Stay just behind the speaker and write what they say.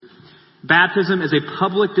Baptism is a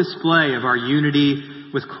public display of our unity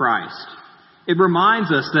with Christ. It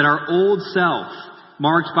reminds us that our old self,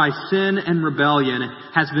 marked by sin and rebellion,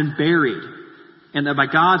 has been buried, and that by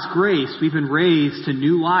God's grace we've been raised to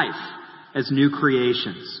new life as new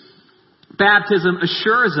creations. Baptism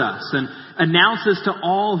assures us and announces to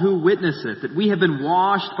all who witness it that we have been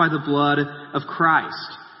washed by the blood of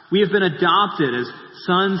Christ. We have been adopted as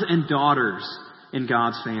sons and daughters in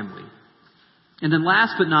God's family. And then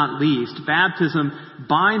last but not least, baptism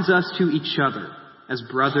binds us to each other as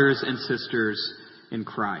brothers and sisters in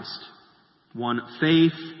Christ. One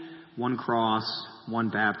faith, one cross, one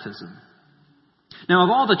baptism. Now, of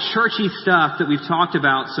all the churchy stuff that we've talked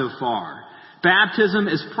about so far, baptism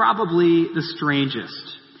is probably the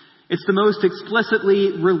strangest. It's the most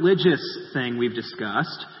explicitly religious thing we've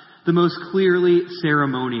discussed, the most clearly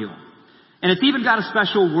ceremonial. And it's even got a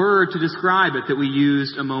special word to describe it that we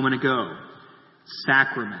used a moment ago.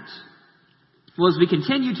 Sacrament. Well, as we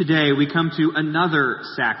continue today, we come to another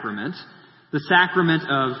sacrament, the sacrament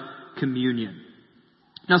of communion.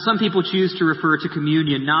 Now, some people choose to refer to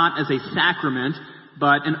communion not as a sacrament,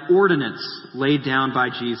 but an ordinance laid down by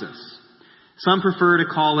Jesus. Some prefer to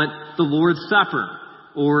call it the Lord's Supper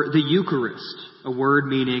or the Eucharist, a word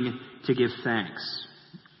meaning to give thanks.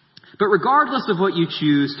 But regardless of what you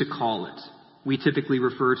choose to call it, we typically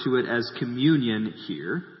refer to it as communion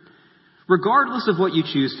here. Regardless of what you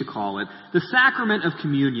choose to call it, the sacrament of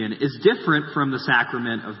communion is different from the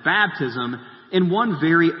sacrament of baptism in one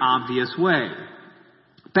very obvious way.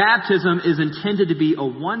 Baptism is intended to be a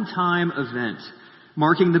one-time event,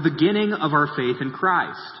 marking the beginning of our faith in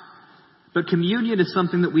Christ. But communion is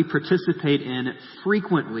something that we participate in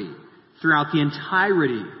frequently throughout the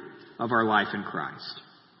entirety of our life in Christ.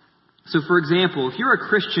 So, for example, if you're a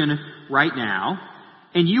Christian right now,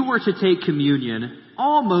 and you were to take communion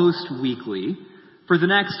almost weekly for the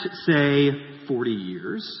next, say, 40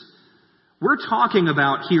 years, we're talking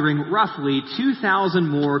about hearing roughly 2,000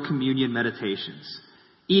 more communion meditations,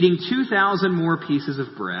 eating 2,000 more pieces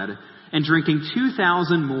of bread, and drinking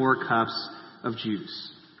 2,000 more cups of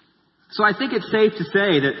juice. So I think it's safe to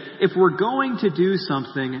say that if we're going to do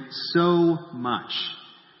something so much,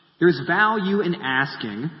 there's value in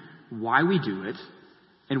asking why we do it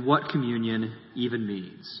and what communion even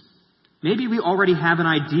means. Maybe we already have an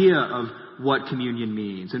idea of what communion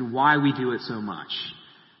means and why we do it so much,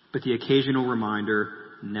 but the occasional reminder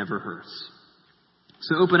never hurts.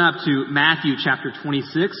 So open up to Matthew chapter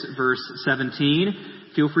 26, verse 17.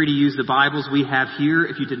 Feel free to use the Bibles we have here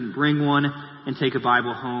if you didn't bring one, and take a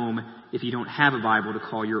Bible home if you don't have a Bible to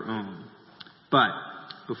call your own. But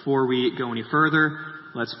before we go any further,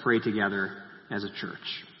 let's pray together as a church.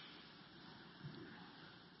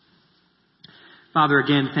 Father,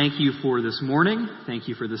 again, thank you for this morning. Thank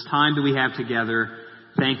you for this time that we have together.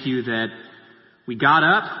 Thank you that we got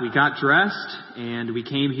up, we got dressed, and we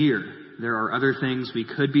came here. There are other things we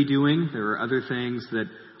could be doing. There are other things that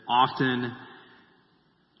often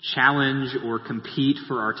challenge or compete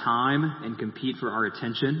for our time and compete for our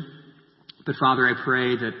attention. But Father, I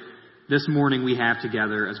pray that this morning we have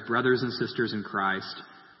together as brothers and sisters in Christ,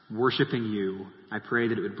 worshiping you. I pray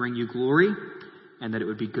that it would bring you glory and that it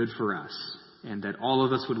would be good for us, and that all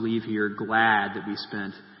of us would leave here glad that we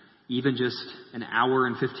spent even just an hour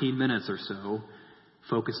and 15 minutes or so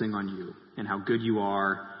focusing on you and how good you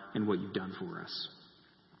are and what you've done for us.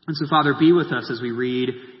 And so, Father, be with us as we read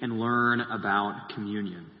and learn about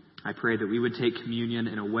communion. I pray that we would take communion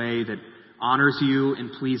in a way that honors you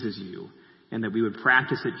and pleases you, and that we would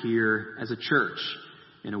practice it here as a church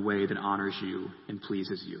in a way that honors you and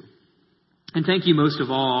pleases you. And thank you most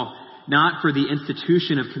of all, not for the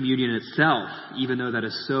institution of communion itself, even though that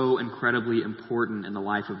is so incredibly important in the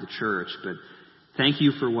life of the church, but thank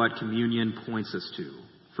you for what communion points us to,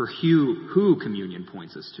 for who communion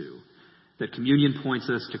points us to, that communion points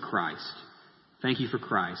us to Christ. Thank you for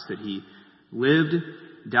Christ, that he lived,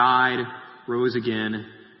 died, rose again,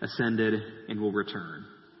 ascended, and will return.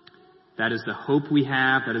 That is the hope we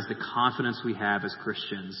have. That is the confidence we have as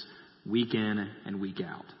Christians, week in and week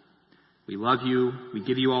out. We love you. We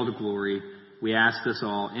give you all the glory. We ask this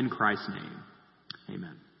all in Christ's name.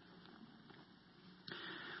 Amen.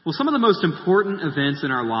 Well, some of the most important events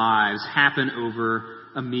in our lives happen over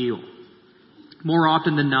a meal. More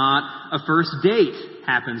often than not, a first date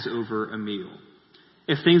happens over a meal.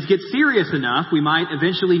 If things get serious enough, we might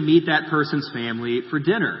eventually meet that person's family for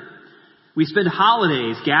dinner. We spend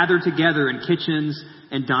holidays gathered together in kitchens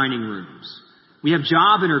and dining rooms. We have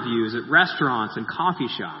job interviews at restaurants and coffee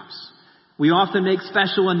shops. We often make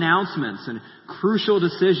special announcements and crucial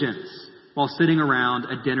decisions while sitting around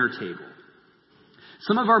a dinner table.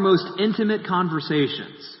 Some of our most intimate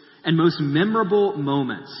conversations and most memorable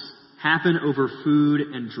moments happen over food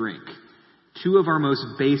and drink, two of our most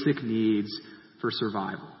basic needs for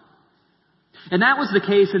survival. And that was the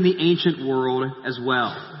case in the ancient world as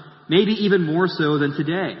well, maybe even more so than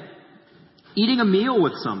today. Eating a meal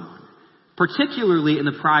with someone, particularly in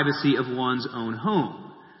the privacy of one's own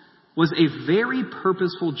home, was a very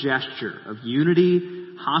purposeful gesture of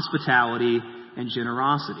unity, hospitality, and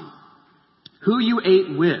generosity. Who you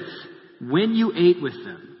ate with, when you ate with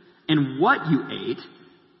them, and what you ate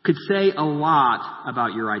could say a lot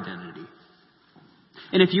about your identity.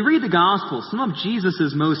 And if you read the Gospels, some of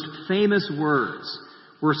Jesus' most famous words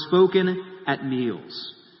were spoken at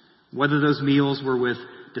meals, whether those meals were with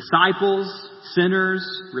disciples, sinners,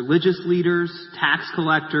 religious leaders, tax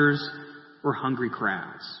collectors, or hungry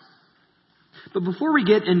crowds. But before we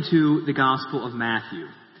get into the Gospel of Matthew,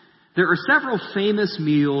 there are several famous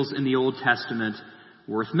meals in the Old Testament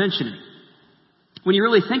worth mentioning. When you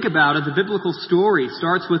really think about it, the biblical story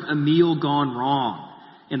starts with a meal gone wrong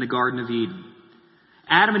in the Garden of Eden.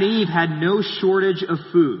 Adam and Eve had no shortage of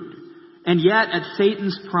food, and yet at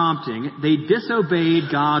Satan's prompting, they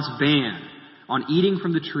disobeyed God's ban on eating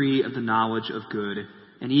from the tree of the knowledge of good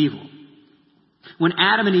and evil. When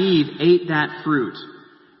Adam and Eve ate that fruit,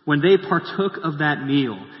 when they partook of that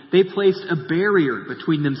meal, they placed a barrier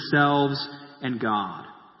between themselves and God.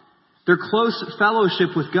 Their close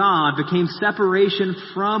fellowship with God became separation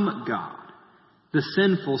from God, the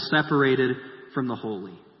sinful separated from the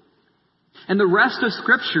holy. And the rest of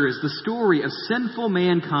Scripture is the story of sinful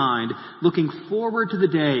mankind looking forward to the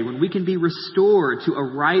day when we can be restored to a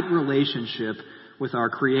right relationship with our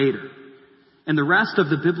Creator. And the rest of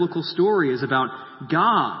the biblical story is about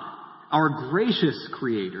God, our gracious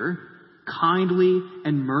Creator, kindly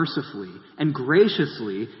and mercifully and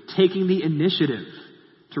graciously taking the initiative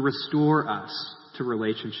to restore us to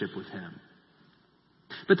relationship with Him.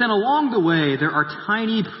 But then along the way, there are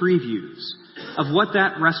tiny previews of what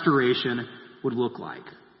that restoration would look like.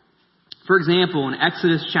 For example, in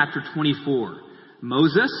Exodus chapter 24,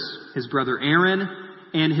 Moses, his brother Aaron,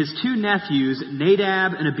 and his two nephews,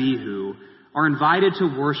 Nadab and Abihu, are invited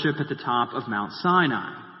to worship at the top of Mount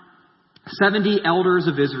Sinai. 70 elders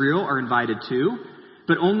of Israel are invited too,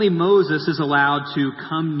 but only Moses is allowed to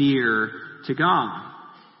come near to God.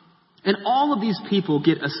 And all of these people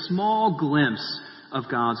get a small glimpse of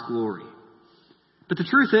God's glory. But the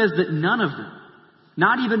truth is that none of them,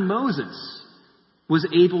 not even Moses, was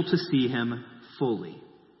able to see Him fully.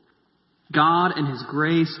 God in His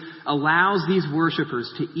grace allows these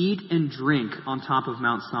worshipers to eat and drink on top of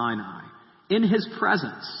Mount Sinai in His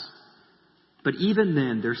presence. But even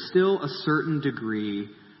then, there's still a certain degree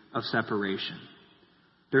of separation.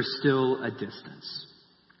 There's still a distance.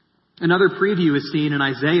 Another preview is seen in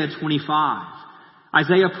Isaiah 25.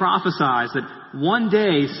 Isaiah prophesies that one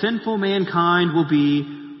day sinful mankind will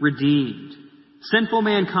be redeemed. Sinful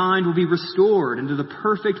mankind will be restored into the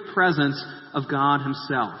perfect presence of God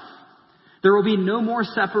Himself. There will be no more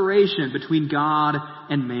separation between God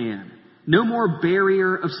and man. No more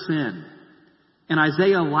barrier of sin. And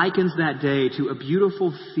Isaiah likens that day to a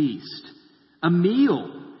beautiful feast, a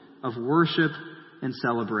meal of worship and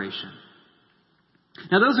celebration.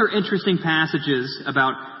 Now, those are interesting passages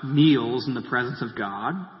about meals in the presence of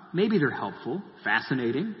God. Maybe they're helpful,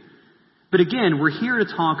 fascinating. But again, we're here to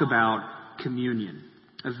talk about communion,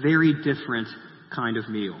 a very different kind of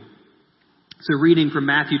meal. So reading from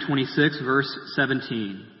Matthew 26, verse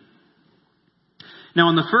 17. Now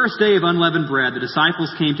on the first day of unleavened bread, the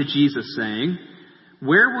disciples came to Jesus saying,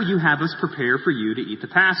 "Where will you have us prepare for you to eat the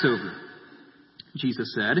Passover?"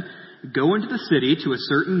 Jesus said, "Go into the city to a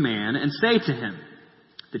certain man and say to him,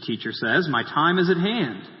 'The teacher says, my time is at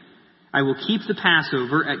hand. I will keep the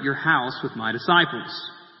Passover at your house with my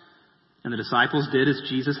disciples.' And the disciples did as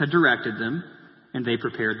Jesus had directed them, and they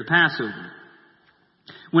prepared the Passover.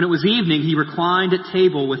 When it was evening, He reclined at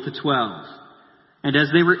table with the 12. And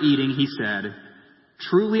as they were eating, He said,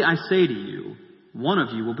 'Truly I say to you, one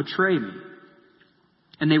of you will betray me.'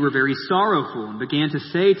 And they were very sorrowful and began to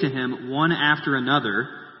say to Him one after another,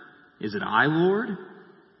 'Is it I, Lord?'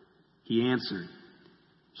 He answered,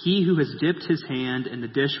 'He who has dipped his hand in the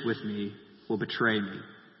dish with me will betray me.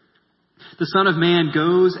 The Son of Man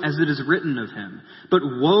goes as it is written of him, but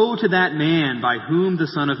woe to that man by whom the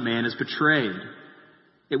Son of Man is betrayed.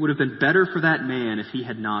 It would have been better for that man if he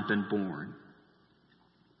had not been born.'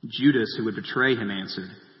 Judas, who would betray him, answered,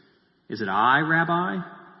 'Is it I, Rabbi?'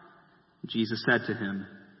 Jesus said to him,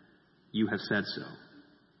 'You have said so.'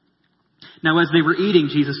 Now as they were eating,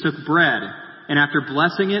 Jesus took bread, and after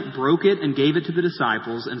blessing it, broke it and gave it to the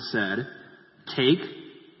disciples and said, 'Take,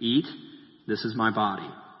 eat, this is my body.'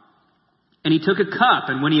 And he took a cup,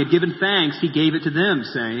 and when he had given thanks, he gave it to them,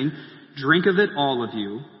 saying, "Drink of it, all of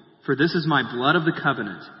you, for this is my blood of the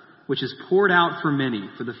covenant, which is poured out for many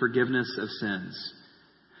for the forgiveness of sins.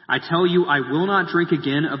 I tell you, I will not drink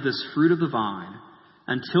again of this fruit of the vine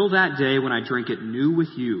until that day when I drink it new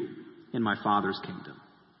with you in my Father's kingdom."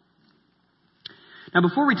 Now,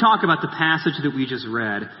 before we talk about the passage that we just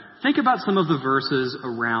read, think about some of the verses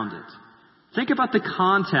around it. Think about the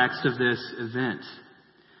context of this event.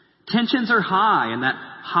 Tensions are high in that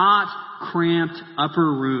hot, cramped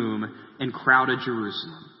upper room in crowded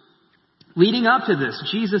Jerusalem. Leading up to this,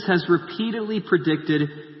 Jesus has repeatedly predicted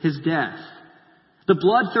his death. The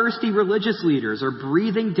bloodthirsty religious leaders are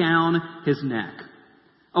breathing down his neck.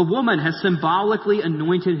 A woman has symbolically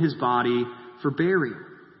anointed his body for burial.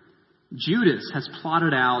 Judas has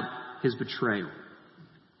plotted out his betrayal.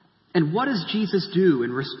 And what does Jesus do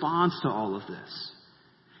in response to all of this?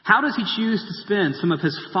 How does he choose to spend some of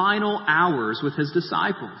his final hours with his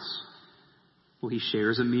disciples? Well, he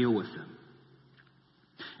shares a meal with them.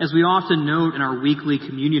 As we often note in our weekly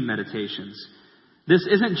communion meditations, this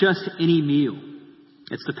isn't just any meal.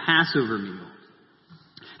 It's the Passover meal.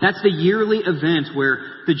 That's the yearly event where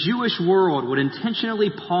the Jewish world would intentionally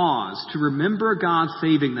pause to remember God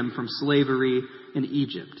saving them from slavery in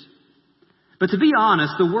Egypt. But to be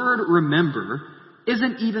honest, the word remember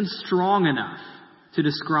isn't even strong enough to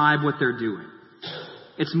describe what they're doing.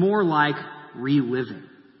 It's more like reliving.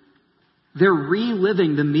 They're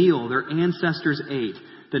reliving the meal their ancestors ate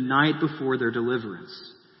the night before their deliverance.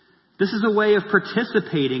 This is a way of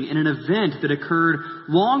participating in an event that occurred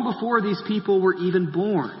long before these people were even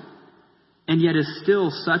born, and yet is still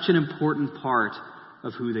such an important part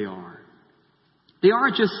of who they are. They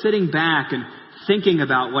aren't just sitting back and thinking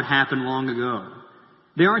about what happened long ago.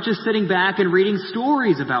 They aren't just sitting back and reading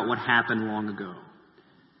stories about what happened long ago.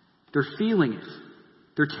 They're feeling it.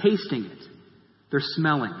 They're tasting it. They're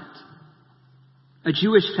smelling it. A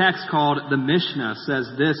Jewish text called the Mishnah says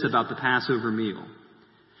this about the Passover meal.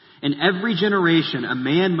 In every generation, a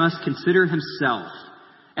man must consider himself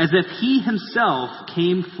as if he himself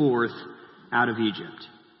came forth out of Egypt.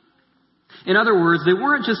 In other words, they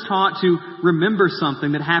weren't just taught to remember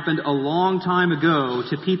something that happened a long time ago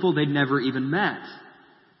to people they'd never even met.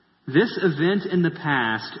 This event in the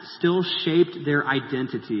past still shaped their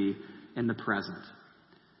identity in the present.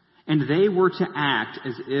 And they were to act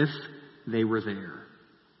as if they were there.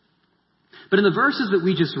 But in the verses that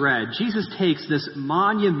we just read, Jesus takes this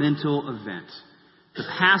monumental event, the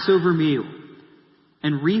Passover meal,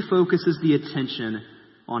 and refocuses the attention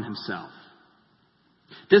on himself.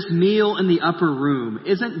 This meal in the upper room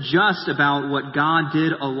isn't just about what God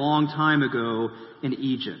did a long time ago in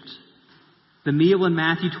Egypt. The meal in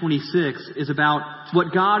Matthew 26 is about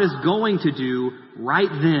what God is going to do right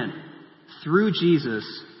then through Jesus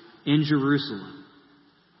in Jerusalem.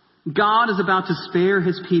 God is about to spare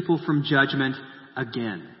his people from judgment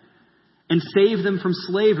again and save them from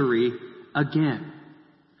slavery again.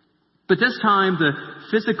 But this time, the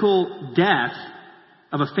physical death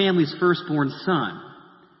of a family's firstborn son,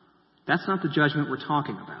 that's not the judgment we're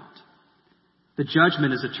talking about. The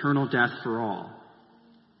judgment is eternal death for all.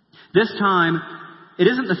 This time, it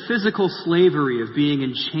isn't the physical slavery of being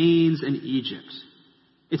in chains in Egypt.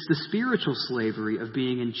 It's the spiritual slavery of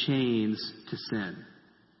being in chains to sin.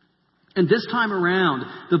 And this time around,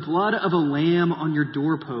 the blood of a lamb on your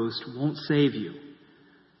doorpost won't save you,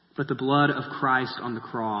 but the blood of Christ on the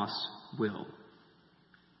cross will.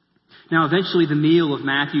 Now, eventually the meal of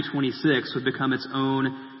Matthew 26 would become its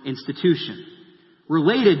own institution,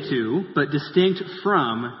 related to, but distinct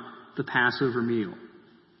from, the Passover meal.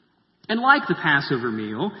 And like the Passover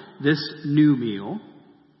meal, this new meal,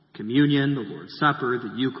 communion, the Lord's Supper,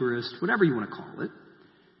 the Eucharist, whatever you want to call it,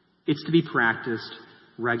 it's to be practiced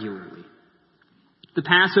regularly. The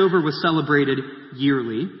Passover was celebrated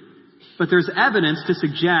yearly, but there's evidence to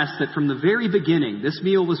suggest that from the very beginning, this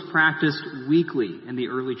meal was practiced weekly in the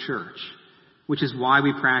early church, which is why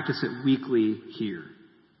we practice it weekly here.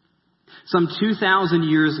 Some 2,000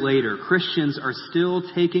 years later, Christians are still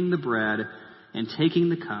taking the bread and taking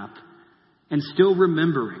the cup and still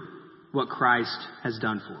remembering what Christ has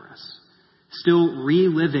done for us, still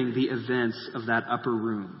reliving the events of that upper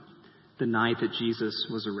room the night that Jesus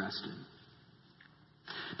was arrested.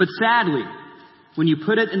 But sadly, when you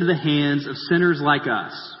put it into the hands of sinners like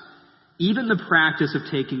us, even the practice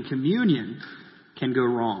of taking communion can go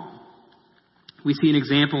wrong. We see an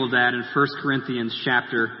example of that in 1 Corinthians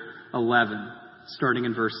chapter 11, starting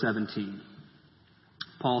in verse 17.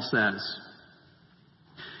 Paul says,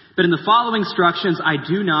 "But in the following instructions I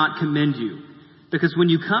do not commend you, because when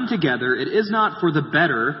you come together, it is not for the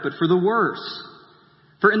better, but for the worse.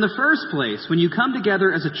 For in the first place, when you come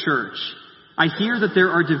together as a church, I hear that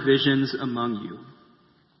there are divisions among you.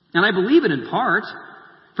 And I believe it in part,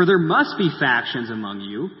 for there must be factions among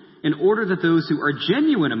you, in order that those who are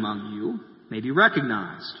genuine among you may be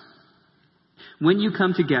recognized. When you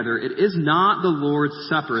come together, it is not the Lord's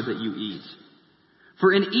Supper that you eat.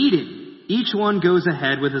 For in eating, each one goes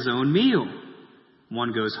ahead with his own meal.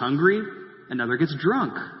 One goes hungry, another gets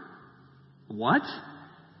drunk. What?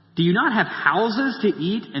 Do you not have houses to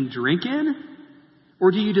eat and drink in?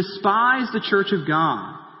 Or do you despise the church of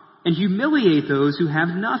God and humiliate those who have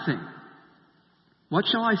nothing? What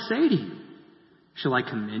shall I say to you? Shall I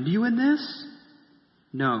commend you in this?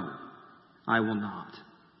 No, I will not.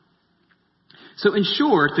 So in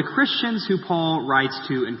short, the Christians who Paul writes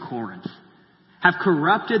to in Corinth have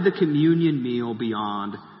corrupted the communion meal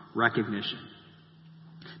beyond recognition.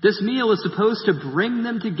 This meal is supposed to bring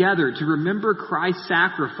them together to remember Christ's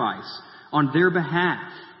sacrifice on their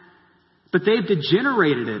behalf. But they've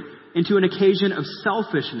degenerated it into an occasion of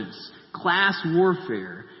selfishness, class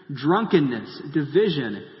warfare, drunkenness,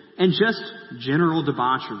 division, and just general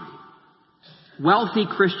debauchery. Wealthy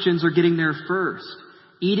Christians are getting there first,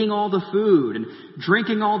 eating all the food and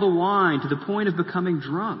drinking all the wine to the point of becoming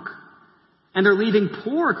drunk. And they're leaving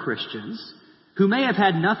poor Christians who may have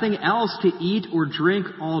had nothing else to eat or drink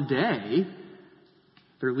all day.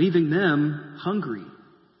 They're leaving them hungry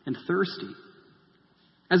and thirsty.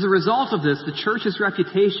 As a result of this, the church's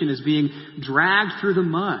reputation is being dragged through the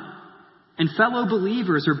mud, and fellow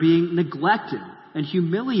believers are being neglected and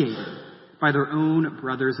humiliated by their own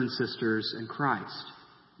brothers and sisters in Christ.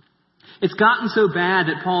 It's gotten so bad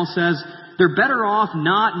that Paul says they're better off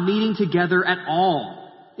not meeting together at all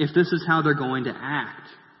if this is how they're going to act.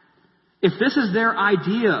 If this is their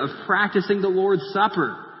idea of practicing the Lord's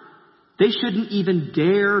Supper, they shouldn't even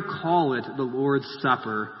dare call it the Lord's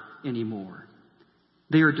Supper anymore.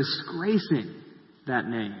 They are disgracing that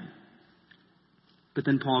name. But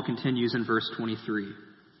then Paul continues in verse 23.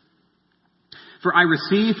 For I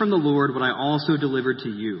received from the Lord what I also delivered to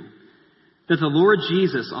you, that the Lord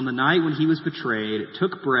Jesus, on the night when he was betrayed,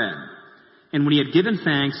 took bread, and when he had given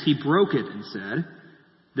thanks, he broke it and said,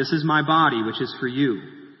 "This is my body, which is for you.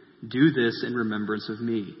 Do this in remembrance of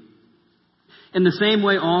me." In the same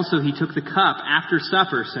way also he took the cup after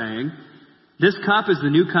supper, saying, "This cup is the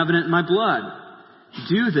new covenant in my blood.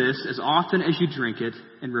 Do this as often as you drink it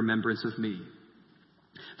in remembrance of me.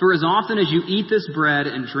 For as often as you eat this bread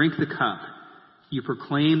and drink the cup, you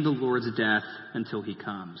proclaim the Lord's death until he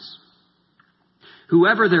comes.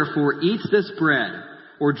 Whoever therefore eats this bread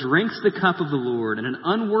or drinks the cup of the Lord in an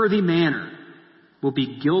unworthy manner will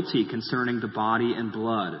be guilty concerning the body and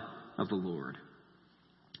blood of the Lord.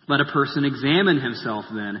 Let a person examine himself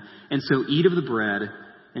then, and so eat of the bread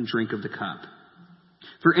and drink of the cup.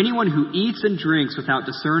 For anyone who eats and drinks without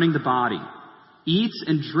discerning the body eats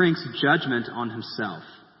and drinks judgment on himself.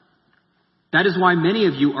 That is why many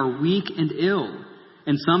of you are weak and ill,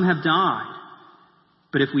 and some have died.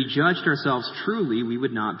 But if we judged ourselves truly, we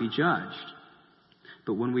would not be judged.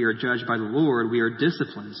 But when we are judged by the Lord, we are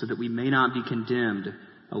disciplined so that we may not be condemned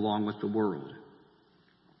along with the world.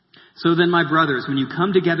 So then, my brothers, when you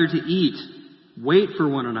come together to eat, wait for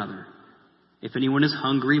one another. If anyone is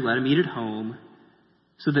hungry, let him eat at home,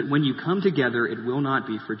 so that when you come together, it will not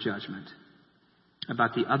be for judgment.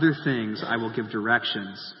 About the other things, I will give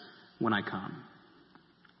directions when I come.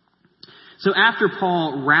 So after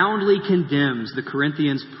Paul roundly condemns the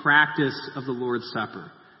Corinthians' practice of the Lord's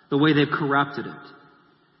Supper, the way they've corrupted it,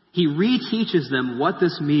 he reteaches them what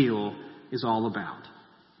this meal is all about.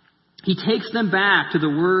 He takes them back to the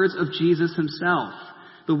words of Jesus himself,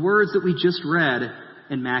 the words that we just read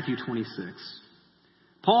in Matthew 26.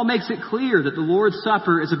 Paul makes it clear that the Lord's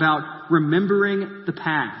Supper is about remembering the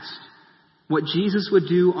past, what Jesus would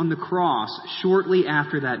do on the cross shortly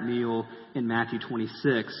after that meal in Matthew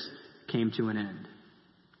 26 came to an end.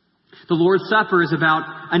 The Lord's Supper is about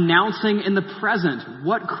announcing in the present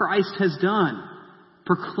what Christ has done,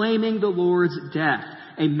 proclaiming the Lord's death,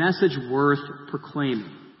 a message worth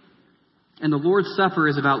proclaiming. And the Lord's Supper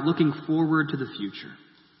is about looking forward to the future.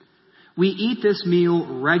 We eat this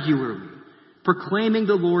meal regularly, proclaiming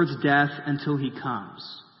the Lord's death until he comes,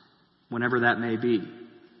 whenever that may be.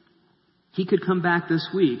 He could come back this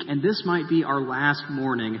week, and this might be our last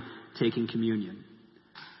morning taking communion.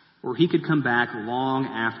 Or he could come back long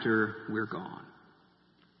after we're gone.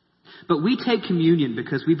 But we take communion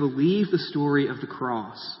because we believe the story of the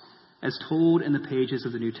cross as told in the pages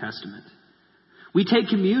of the New Testament. We take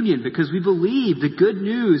communion because we believe the good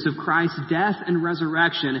news of Christ's death and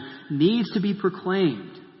resurrection needs to be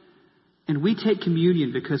proclaimed. And we take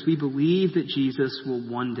communion because we believe that Jesus will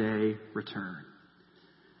one day return.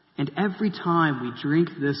 And every time we drink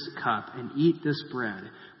this cup and eat this bread,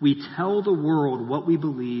 we tell the world what we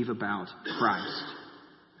believe about Christ.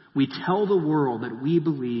 We tell the world that we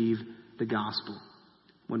believe the gospel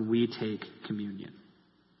when we take communion.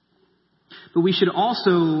 But we should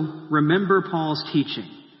also remember Paul's teaching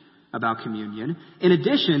about communion, in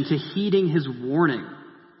addition to heeding his warning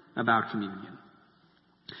about communion.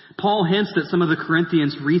 Paul hints that some of the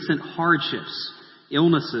Corinthians' recent hardships,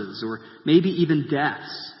 illnesses, or maybe even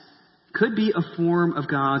deaths could be a form of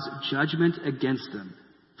God's judgment against them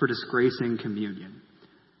for disgracing communion.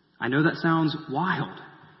 I know that sounds wild.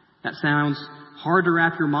 That sounds hard to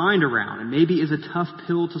wrap your mind around and maybe is a tough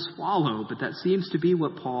pill to swallow, but that seems to be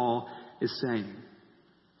what Paul is saying.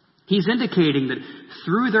 He's indicating that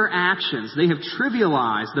through their actions, they have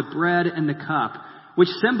trivialized the bread and the cup, which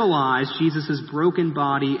symbolize Jesus' broken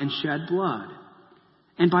body and shed blood.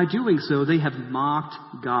 And by doing so, they have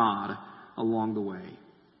mocked God along the way.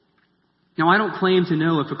 Now, I don't claim to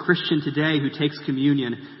know if a Christian today who takes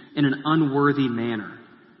communion in an unworthy manner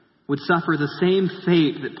would suffer the same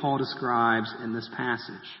fate that Paul describes in this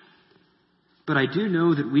passage. But I do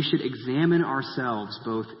know that we should examine ourselves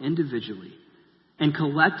both individually and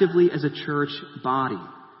collectively as a church body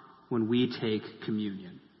when we take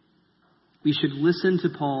communion. We should listen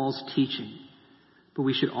to Paul's teaching, but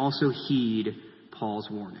we should also heed Paul's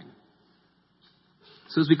warning.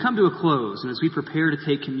 So as we come to a close and as we prepare to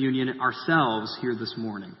take communion ourselves here this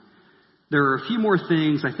morning, there are a few more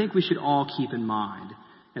things I think we should all keep in mind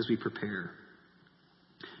as we prepare.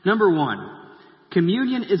 Number one,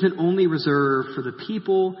 communion isn't only reserved for the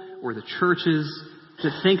people or the churches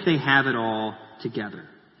that think they have it all together.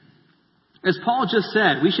 As Paul just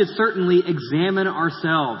said, we should certainly examine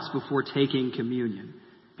ourselves before taking communion.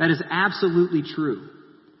 That is absolutely true.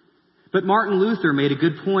 But Martin Luther made a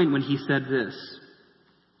good point when he said this: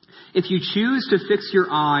 if you choose to fix your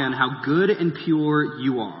eye on how good and pure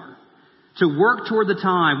you are, to work toward the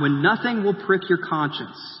time when nothing will prick your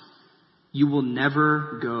conscience, you will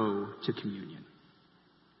never go to communion.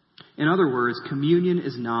 In other words, communion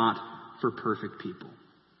is not for perfect people,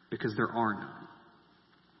 because there are none.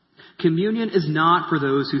 Communion is not for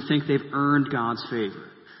those who think they've earned God's favor.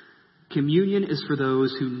 Communion is for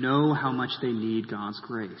those who know how much they need God's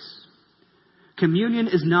grace. Communion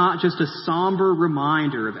is not just a somber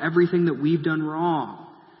reminder of everything that we've done wrong,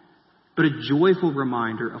 but a joyful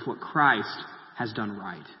reminder of what Christ has done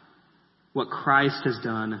right, what Christ has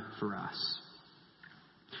done for us.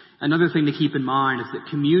 Another thing to keep in mind is that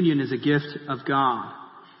communion is a gift of God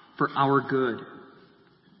for our good.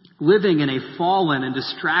 Living in a fallen and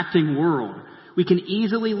distracting world, we can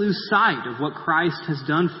easily lose sight of what Christ has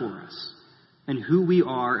done for us and who we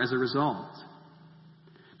are as a result.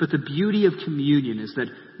 But the beauty of communion is that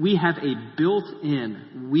we have a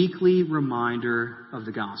built-in weekly reminder of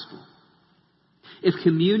the gospel. If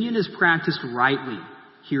communion is practiced rightly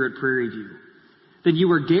here at Prairie View, then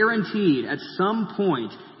you are guaranteed at some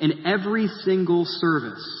point in every single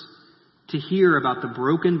service to hear about the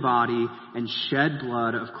broken body and shed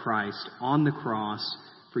blood of Christ on the cross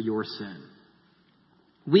for your sin.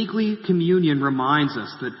 Weekly communion reminds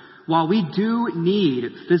us that while we do need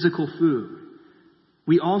physical food,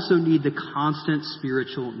 we also need the constant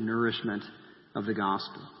spiritual nourishment of the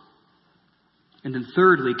gospel. And then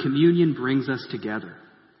thirdly, communion brings us together.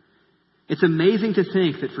 It's amazing to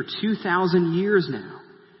think that for 2,000 years now,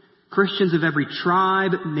 Christians of every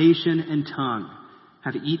tribe, nation, and tongue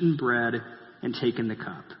have eaten bread and taken the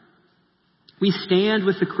cup. We stand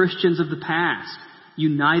with the Christians of the past,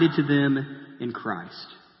 united to them in Christ.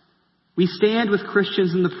 We stand with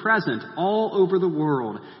Christians in the present all over the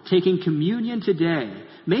world, taking communion today,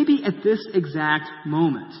 maybe at this exact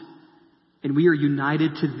moment. And we are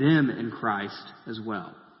united to them in Christ as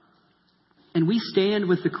well. And we stand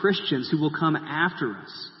with the Christians who will come after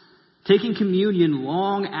us, taking communion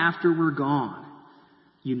long after we're gone,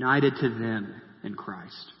 united to them in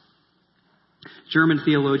Christ. German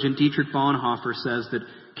theologian Dietrich Bonhoeffer says that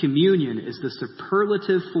communion is the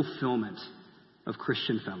superlative fulfillment of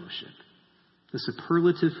Christian fellowship. The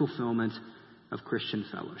superlative fulfillment of Christian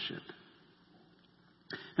fellowship.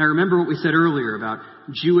 Now remember what we said earlier about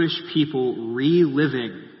Jewish people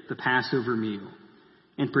reliving the Passover meal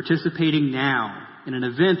and participating now in an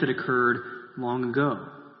event that occurred long ago.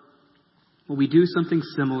 Well, we do something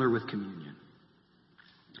similar with communion.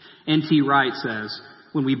 N.T. Wright says,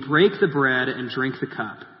 when we break the bread and drink the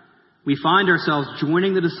cup, we find ourselves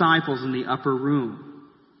joining the disciples in the upper room.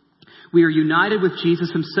 We are united with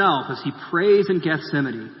Jesus himself as he prays in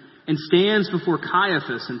Gethsemane and stands before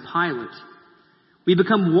Caiaphas and Pilate. We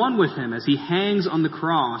become one with him as he hangs on the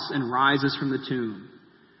cross and rises from the tomb.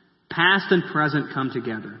 Past and present come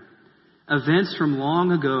together. Events from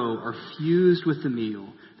long ago are fused with the meal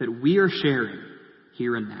that we are sharing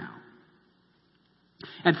here and now.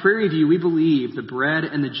 At Prairie View, we believe the bread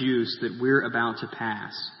and the juice that we're about to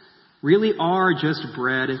pass really are just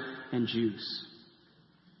bread and juice.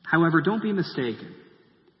 However, don't be mistaken.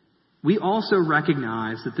 We also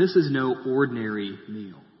recognize that this is no ordinary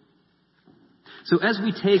meal. So as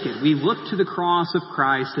we take it, we look to the cross of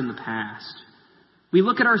Christ in the past. We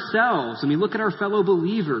look at ourselves and we look at our fellow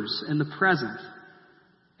believers in the present.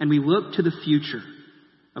 And we look to the future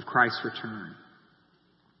of Christ's return.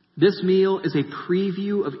 This meal is a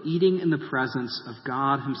preview of eating in the presence of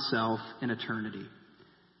God himself in eternity,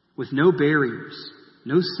 with no barriers,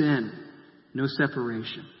 no sin, no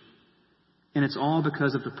separation. And it's all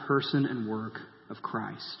because of the person and work of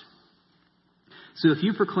Christ. So if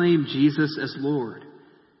you proclaim Jesus as Lord,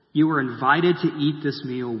 you are invited to eat this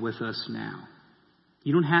meal with us now.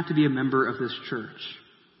 You don't have to be a member of this church.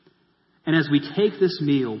 And as we take this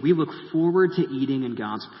meal, we look forward to eating in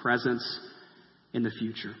God's presence in the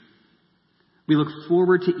future. We look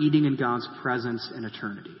forward to eating in God's presence in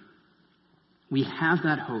eternity. We have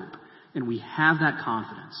that hope and we have that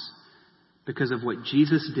confidence because of what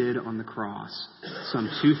Jesus did on the cross some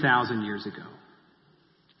 2,000 years ago.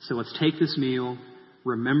 So let's take this meal,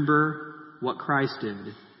 remember what Christ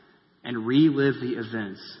did, and relive the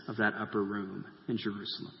events of that upper room in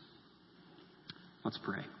Jerusalem. Let's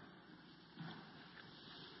pray.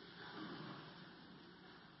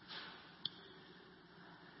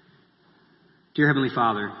 Dear Heavenly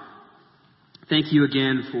Father, thank you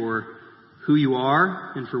again for who you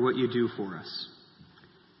are and for what you do for us.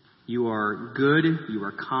 You are good, you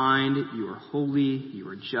are kind, you are holy, you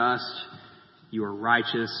are just, you are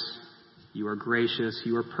righteous, you are gracious,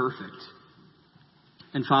 you are perfect.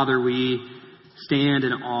 And Father, we stand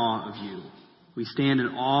in awe of you. We stand in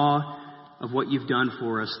awe of what you've done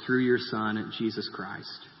for us through your Son, Jesus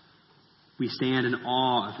Christ. We stand in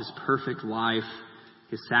awe of his perfect life,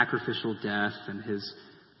 his sacrificial death, and his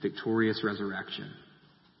victorious resurrection.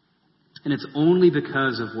 And it's only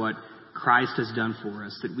because of what Christ has done for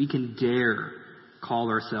us that we can dare call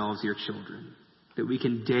ourselves your children, that we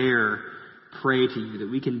can dare pray to you,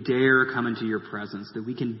 that we can dare come into your presence, that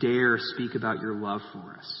we can dare speak about your love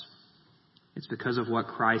for us. It's because of what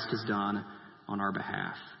Christ has done on our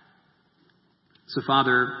behalf. So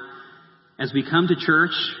Father, as we come to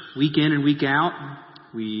church week in and week out,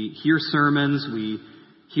 we hear sermons, we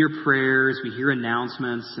hear prayers, we hear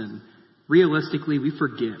announcements, and realistically, we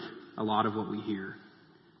forget a lot of what we hear.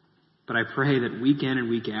 But I pray that week in and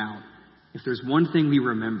week out, if there's one thing we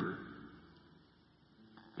remember,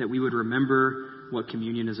 that we would remember what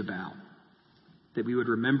communion is about. That we would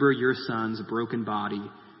remember your Son's broken body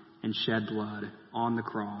and shed blood on the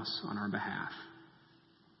cross on our behalf.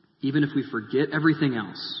 Even if we forget everything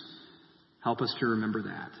else, help us to remember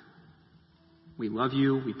that. We love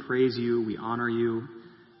you, we praise you, we honor you.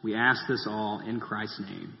 We ask this all in Christ's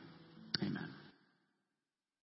name. Amen.